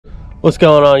What's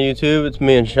going on, YouTube? It's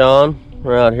me and Shawn.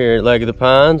 We're out here at Lake of the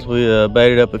Pines. We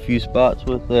baited up a few spots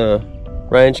with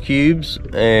range cubes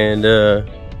and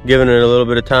giving it a little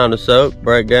bit of time to soak,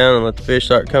 break down, and let the fish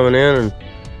start coming in, and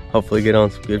hopefully get on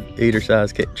some good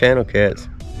eater-sized channel cats.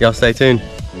 Y'all stay tuned.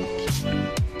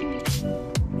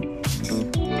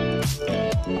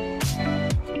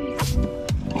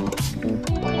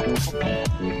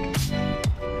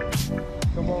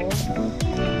 Come on.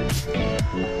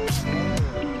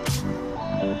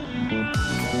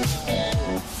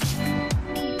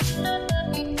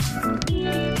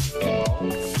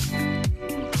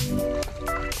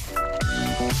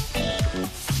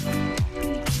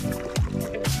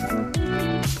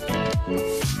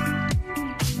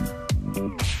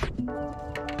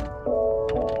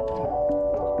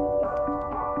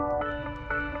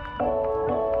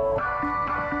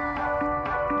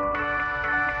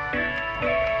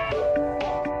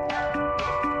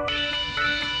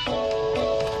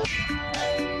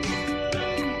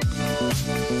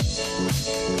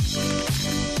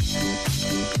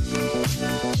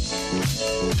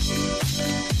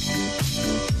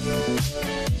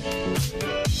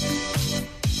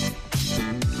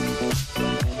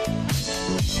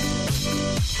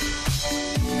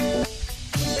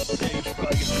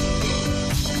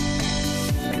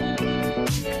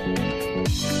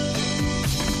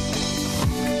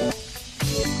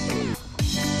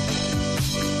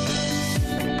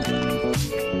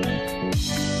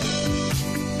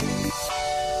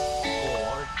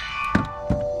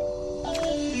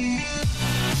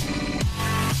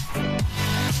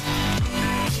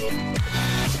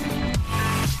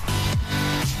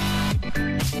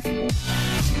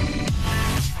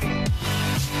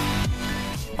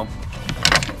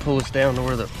 Pull us down to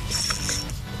where the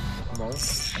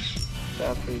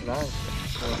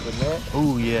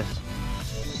oh yes,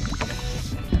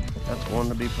 that's one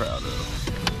to be proud of.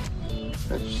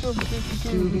 That's something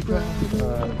to be proud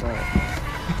of.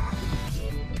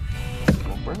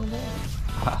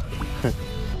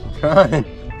 Trying.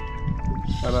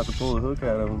 Try not to pull the hook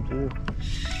out of them too.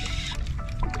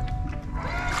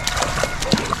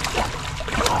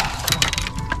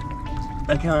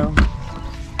 I count them.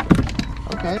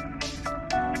 Okay.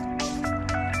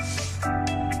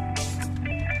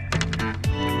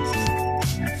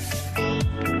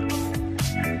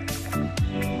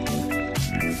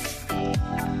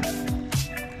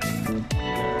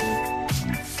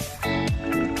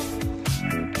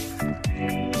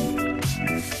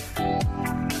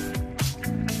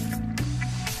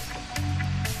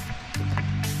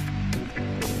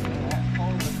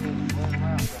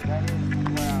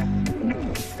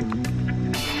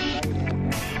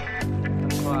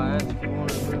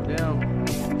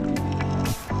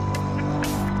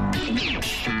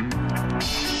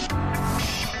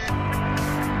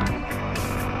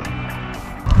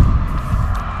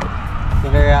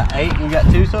 I got 8 and you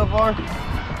got 2 so far?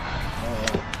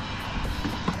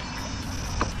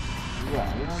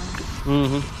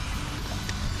 Mm-hmm.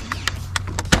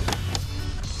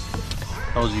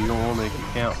 Told you don't want to make it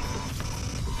count.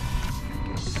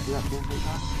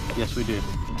 Yes, we do.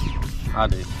 I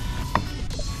do.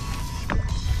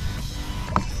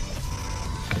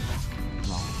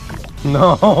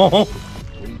 No.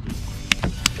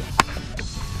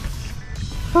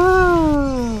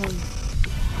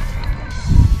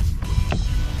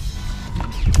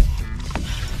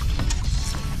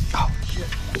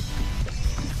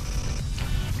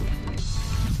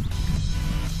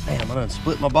 Man, I'm gonna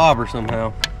split my bobber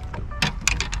somehow.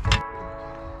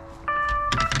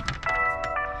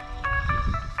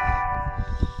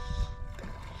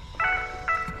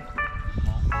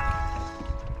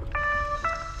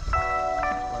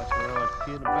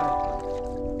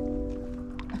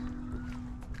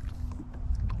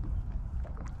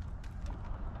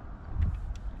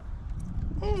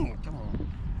 Come on.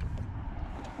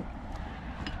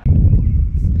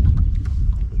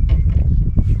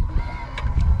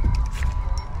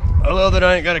 I love that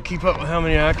I ain't got to keep up with how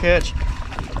many I catch.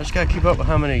 I just got to keep up with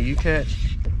how many you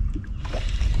catch.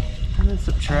 And then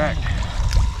subtract.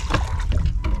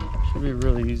 Should be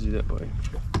really easy that way.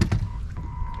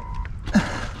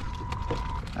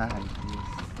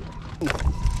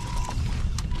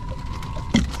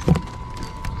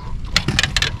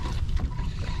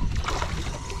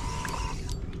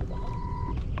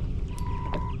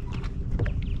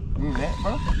 That,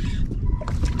 bro? Yeah.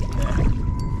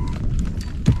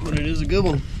 But it is a good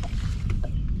one.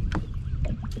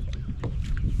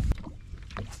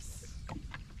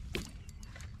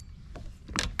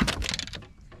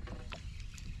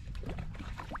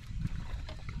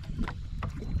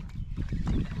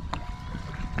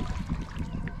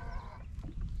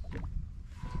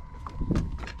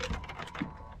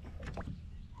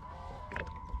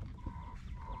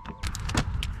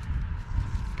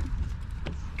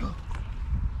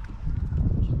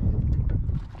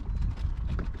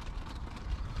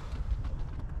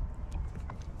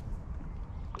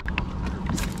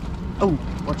 Oh,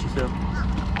 watch yourself.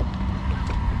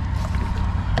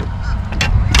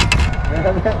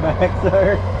 Grab that back,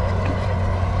 sir.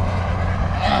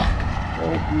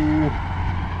 Thank you.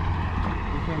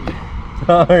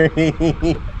 Sorry.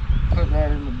 Put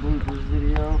that in the bloopers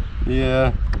video.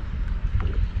 Yeah.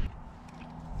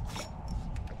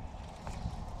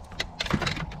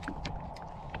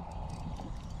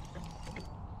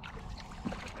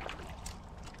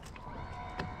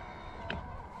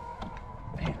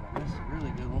 Man, this is a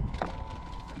really good one.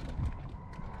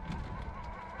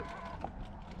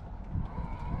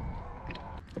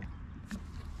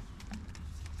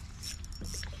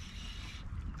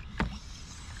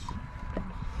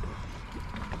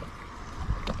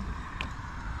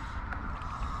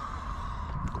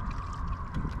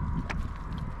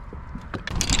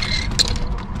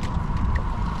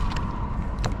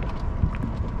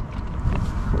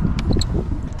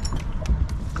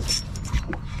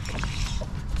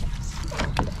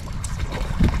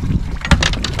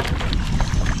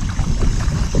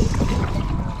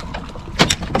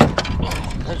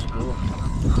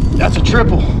 That's a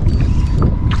triple.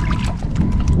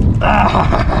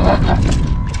 Ah.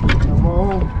 Come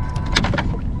on.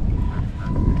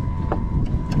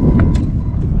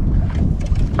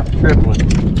 Tripling.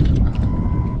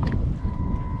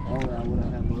 All right, when I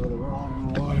have my other rod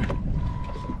in the water.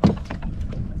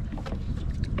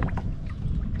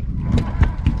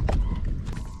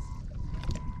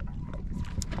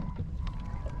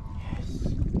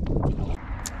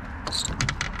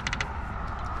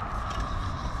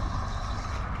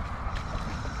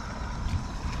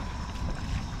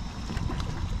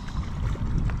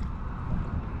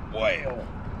 Whale.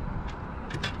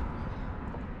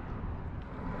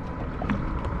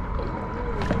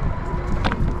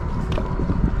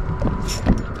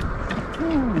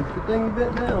 Good thing you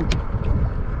bent down.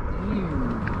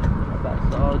 About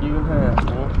sawed you in half,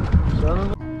 boy. Son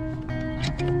of a...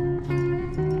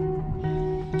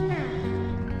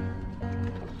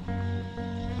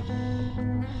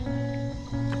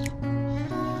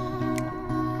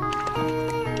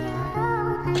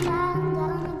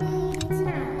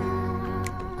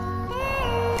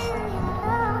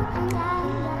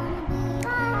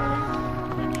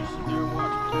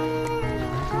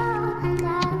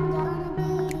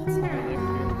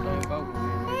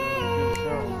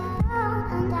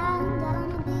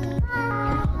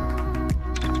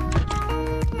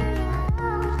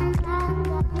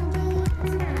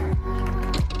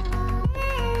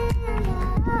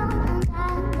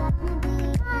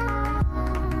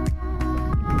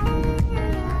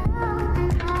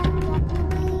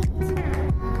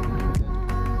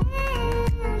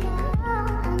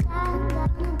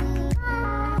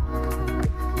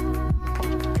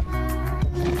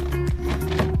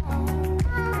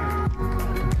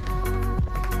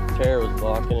 Chair was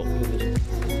blocking it.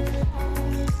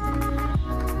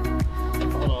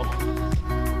 Hold on.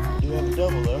 You have a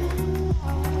double though.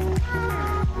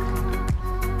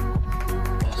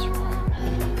 That's right.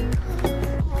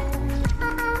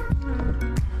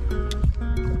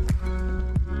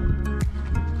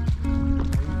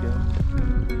 There you go.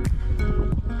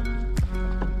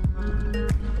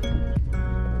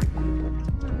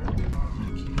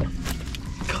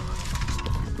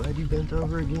 Glad you bent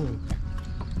over again.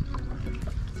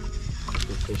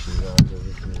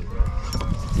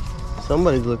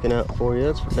 Somebody's looking out for you,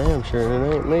 that's for damn sure, and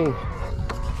it ain't me.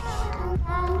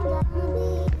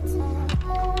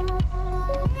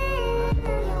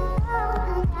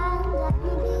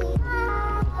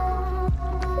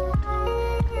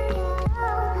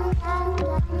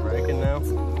 Breaking now.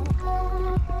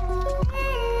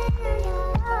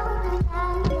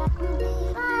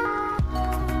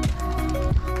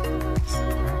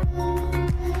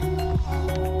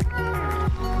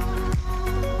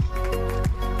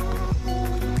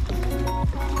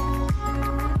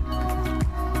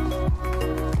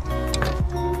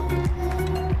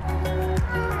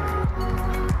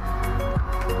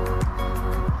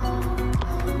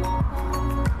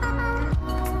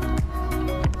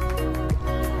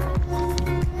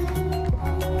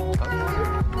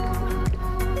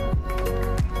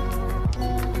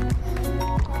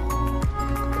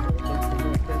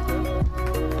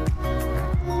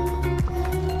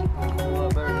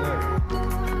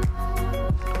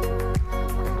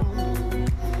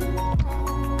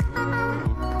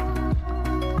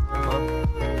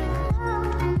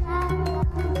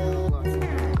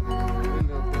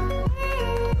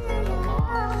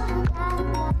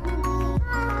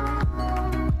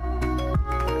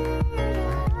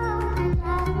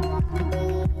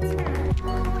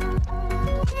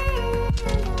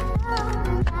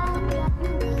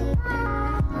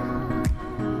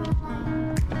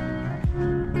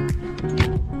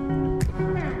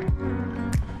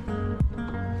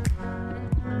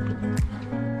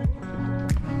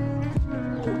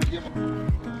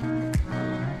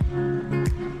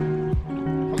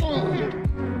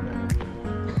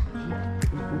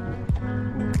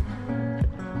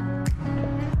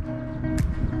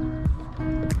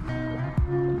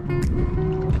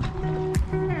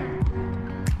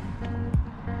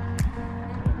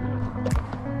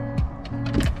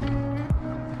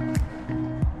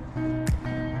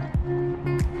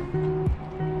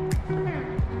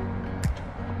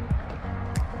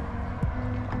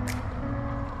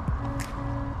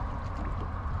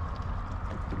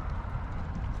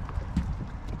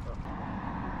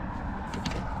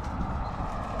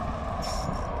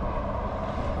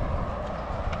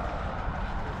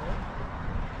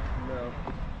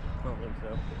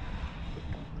 know.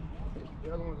 The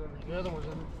other one's in it. The other one's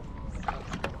in it.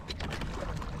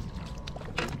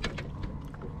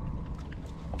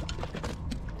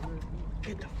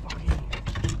 Get the fuck in.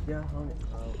 Yeah, I hung it.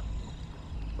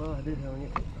 Well, I did hang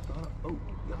it. Oh,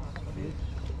 God, I did.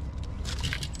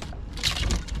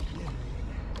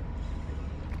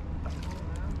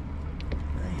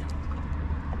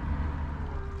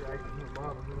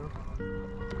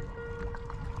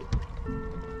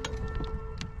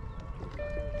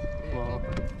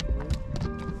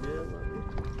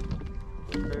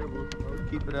 Terrible. I'll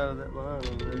keep it out of that line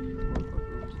over there.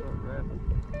 Motherfucker will start wrapping.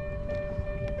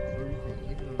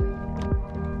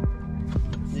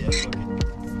 Yeah, fuck it.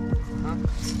 Huh?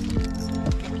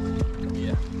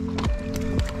 Yeah.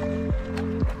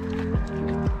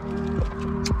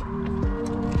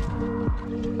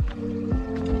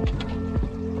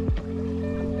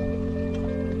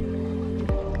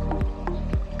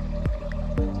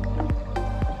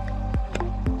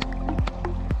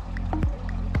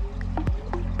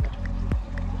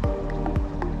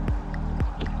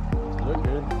 Look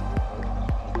good.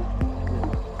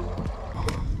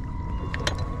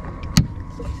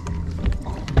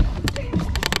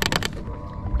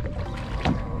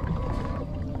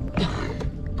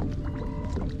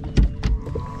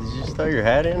 Did you just throw your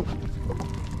hat in?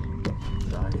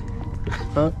 Sorry.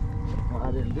 Huh? Well, I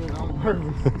didn't do it on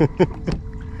purpose.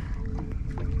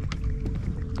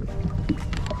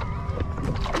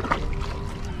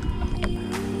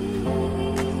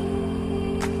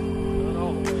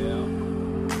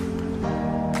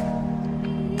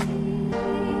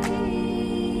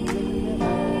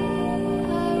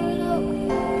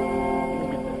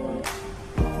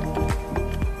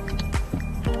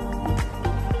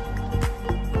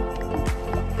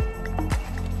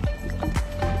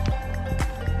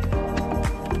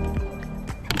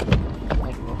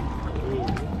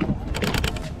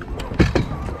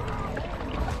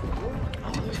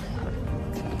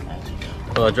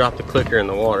 Well, I dropped the clicker in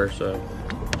the water, so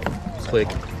click.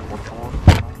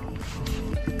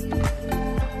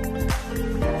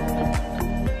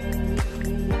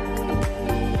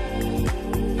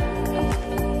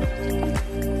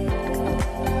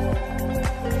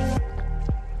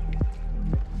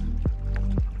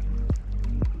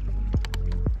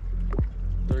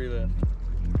 Three left.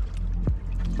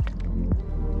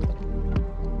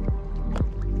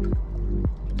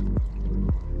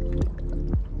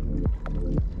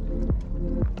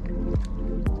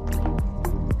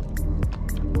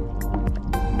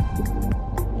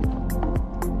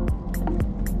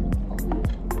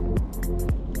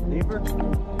 Deeper?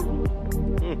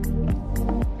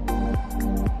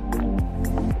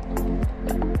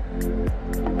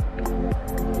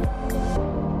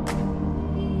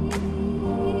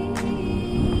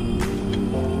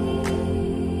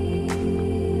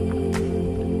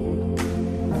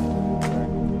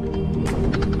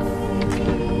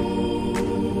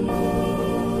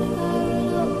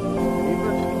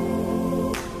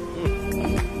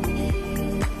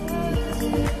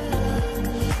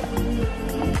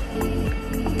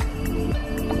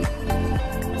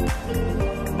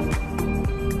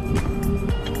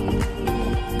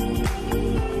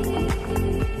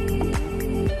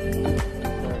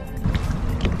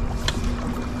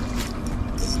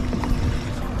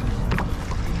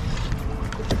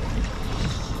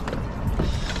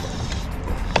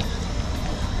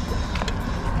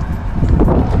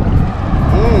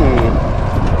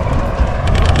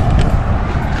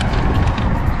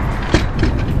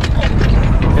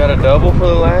 Got a double for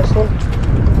the last one.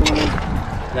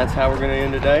 That's how we're gonna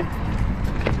end today.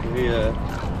 We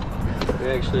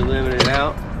actually limited it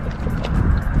out,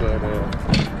 but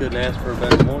couldn't ask for a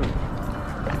better morning.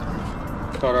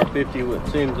 Caught our 50 what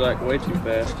seems like way too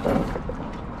fast.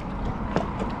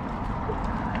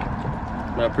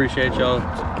 And I appreciate y'all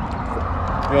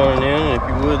joining in, and if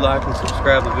you would, like and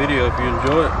subscribe the video if you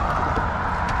enjoy it.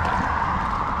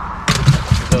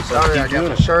 Sorry, I got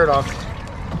my shirt off.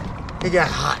 It got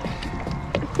hot.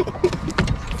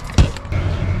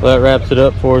 Well, that wraps it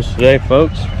up for us today,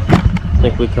 folks. I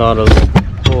think we caught a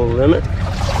full limit.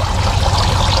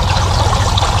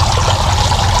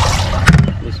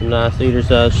 Get some nice eater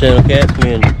sized channel cats.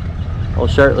 Me and old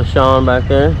shirtless Shawn back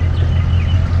there.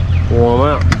 Warm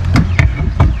out.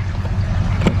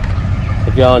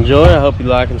 If y'all enjoy, I hope you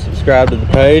like and subscribe to the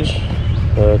page.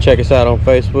 Check us out on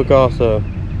Facebook also.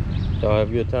 Y'all have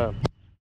a good time.